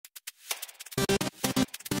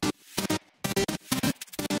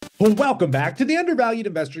Well, welcome back to the Undervalued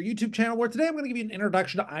Investor YouTube channel, where today I'm going to give you an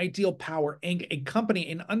introduction to Ideal Power Inc., a company,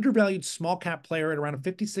 an undervalued small cap player at around a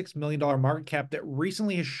 $56 million market cap that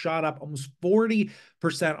recently has shot up almost 40%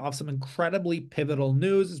 off some incredibly pivotal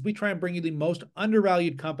news as we try and bring you the most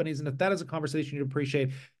undervalued companies. And if that is a conversation you'd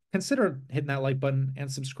appreciate, consider hitting that like button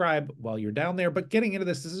and subscribe while you're down there. But getting into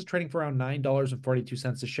this is trading for around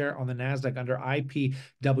 $9.42 a share on the NASDAQ under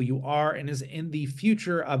IPWR and is in the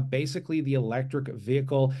future of basically the electric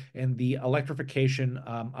vehicle and the electrification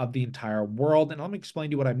of the entire world. And let me explain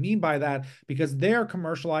to you what I mean by that, because they are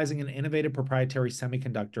commercializing an innovative proprietary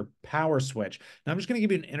semiconductor power switch. Now, I'm just going to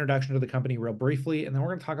give you an introduction to the company real briefly, and then we're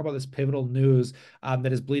going to talk about this pivotal news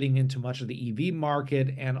that is bleeding into much of the EV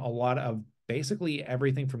market and a lot of basically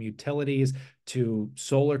everything from utilities to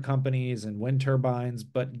solar companies and wind turbines.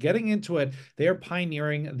 But getting into it, they are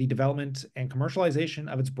pioneering the development and commercialization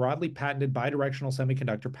of its broadly patented bidirectional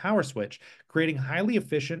semiconductor power switch, creating highly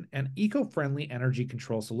efficient and eco-friendly energy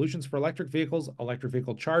control solutions for electric vehicles, electric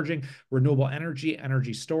vehicle charging, renewable energy,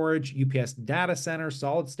 energy storage, UPS data centers,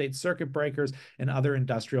 solid-state circuit breakers, and other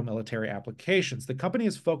industrial military applications. The company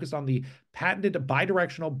is focused on the patented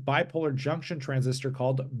bidirectional bipolar junction transistor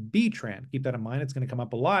called B-TRAN. Keep that in mind, it's going to come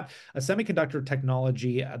up a lot. A semiconductor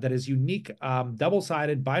technology that is unique,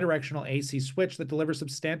 double-sided bidirectional AC switch that delivers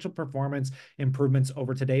substantial performance improvements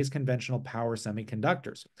over today's conventional power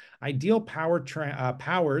semiconductors. Ideal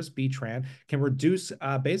Power's B-TRAN can reduce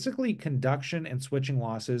basically conduction and switching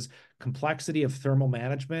losses, complexity of thermal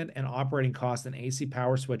management, and operating costs in AC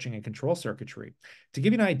power switching and control circuitry. To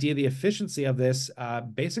give you an idea, the efficiency of this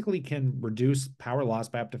basically can reduce power loss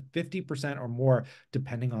by up to 50% or more,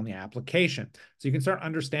 depending on the application. So you can start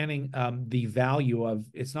understanding the value of,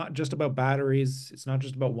 it's not just about batteries, it's not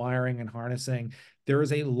just about wiring and harnessing. There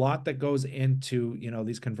is a lot that goes into,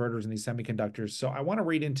 these converters and these semiconductors. So I want to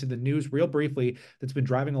read into the news real briefly that's been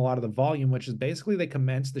driving a lot of the volume, which is basically they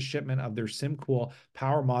commenced the shipment of their SymCool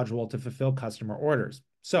power module to fulfill customer orders.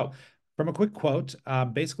 So from a quick quote,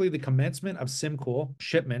 basically the commencement of SymCool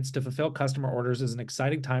shipments to fulfill customer orders is an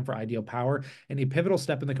exciting time for Ideal Power and a pivotal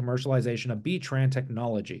step in the commercialization of B-TRAN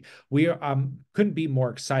technology. We couldn't be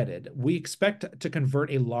more excited. We expect to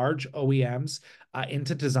convert a large OEMs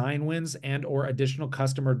into design wins and or additional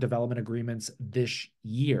customer development agreements this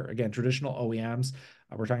year. Again, traditional OEMs.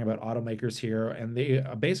 We're talking about automakers here, and they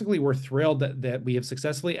basically we're thrilled that we have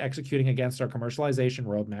successfully executing against our commercialization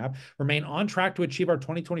roadmap, remain on track to achieve our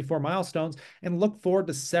 2024 milestones, and look forward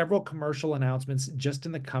to several commercial announcements just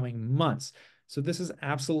in the coming months. So this is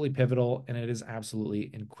absolutely pivotal, and it is absolutely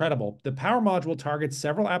incredible. The power module targets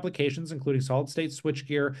several applications, including solid-state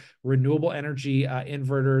switchgear, renewable energy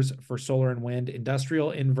inverters for solar and wind,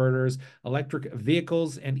 industrial inverters, electric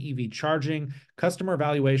vehicles, and EV charging. Customer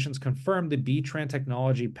evaluations confirm the B-TRAN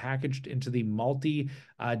technology packaged into the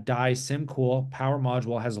multi-die SymCool power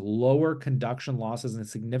module has lower conduction losses and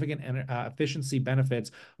significant efficiency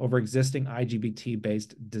benefits over existing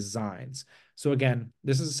IGBT-based designs. So again,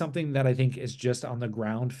 this is something that I think is just on the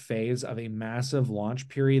ground phase of a massive launch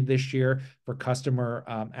period this year for customer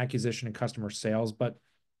acquisition and customer sales. But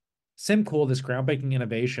SymCool, this groundbreaking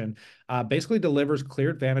innovation, basically delivers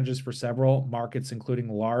clear advantages for several markets, including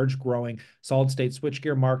large, growing solid-state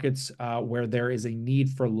switchgear markets where there is a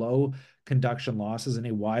need for low conduction losses in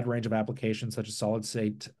a wide range of applications such as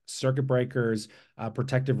solid-state circuit breakers,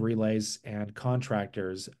 protective relays, and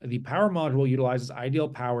contractors. The power module utilizes Ideal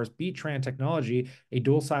Power's B-TRAN technology, a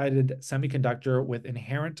dual-sided semiconductor with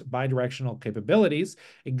inherent bidirectional capabilities.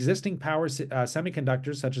 Existing power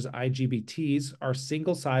semiconductors such as IGBTs are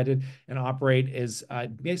single-sided and operate as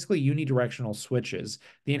basically unidirectional switches.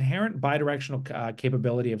 The inherent bidirectional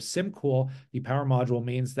capability of SymCool, the power module,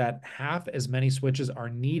 means that half as many switches are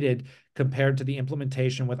needed compared to the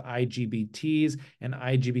implementation with IGBTs and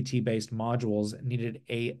IGBT-based modules needed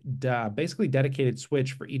a basically dedicated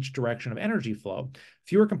switch for each direction of energy flow.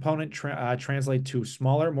 Fewer components translate to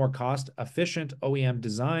smaller, more cost-efficient OEM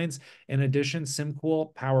designs. In addition,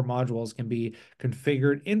 SymCool power modules can be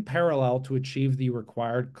configured in parallel to achieve the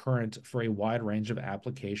required current for a wide range of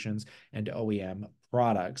applications and OEM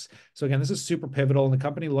products. So again, this is super pivotal, and the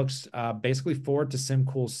company looks basically forward to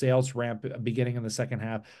SymCool sales ramp beginning in the second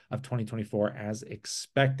half of 2024 as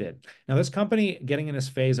expected. Now, this company getting in this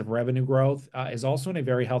phase of revenue growth is also in a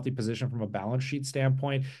very healthy position from a balance sheet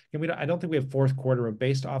standpoint. I don't think we have fourth quarter, but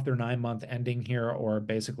based off their 9-month ending here, or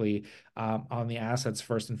basically on the assets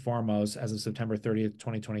first and foremost. As of September 30th,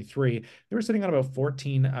 2023, they were sitting on about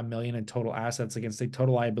 14 million in total assets against a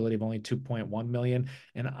total liability of only 2.1 million.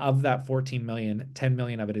 And of that 14 million, 10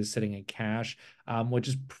 million of it is sitting in cash, which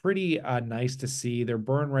is pretty nice to see. Their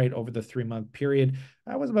burn rate over the 3-month period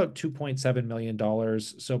was about $2.7 million.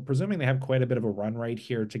 So presuming they have quite a bit of a run rate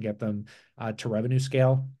here to get them to revenue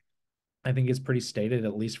scale, I think it's pretty stated,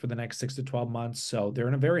 at least for the next 6 to 12 months. So they're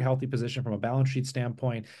in a very healthy position from a balance sheet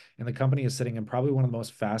standpoint. And the company is sitting in probably one of the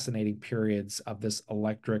most fascinating periods of this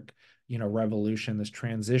electric, revolution, this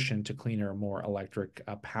transition to cleaner, more electric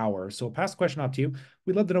power. So I'll pass the question off to you.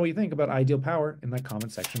 We'd love to know what you think about Ideal Power in the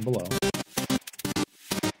comment section below.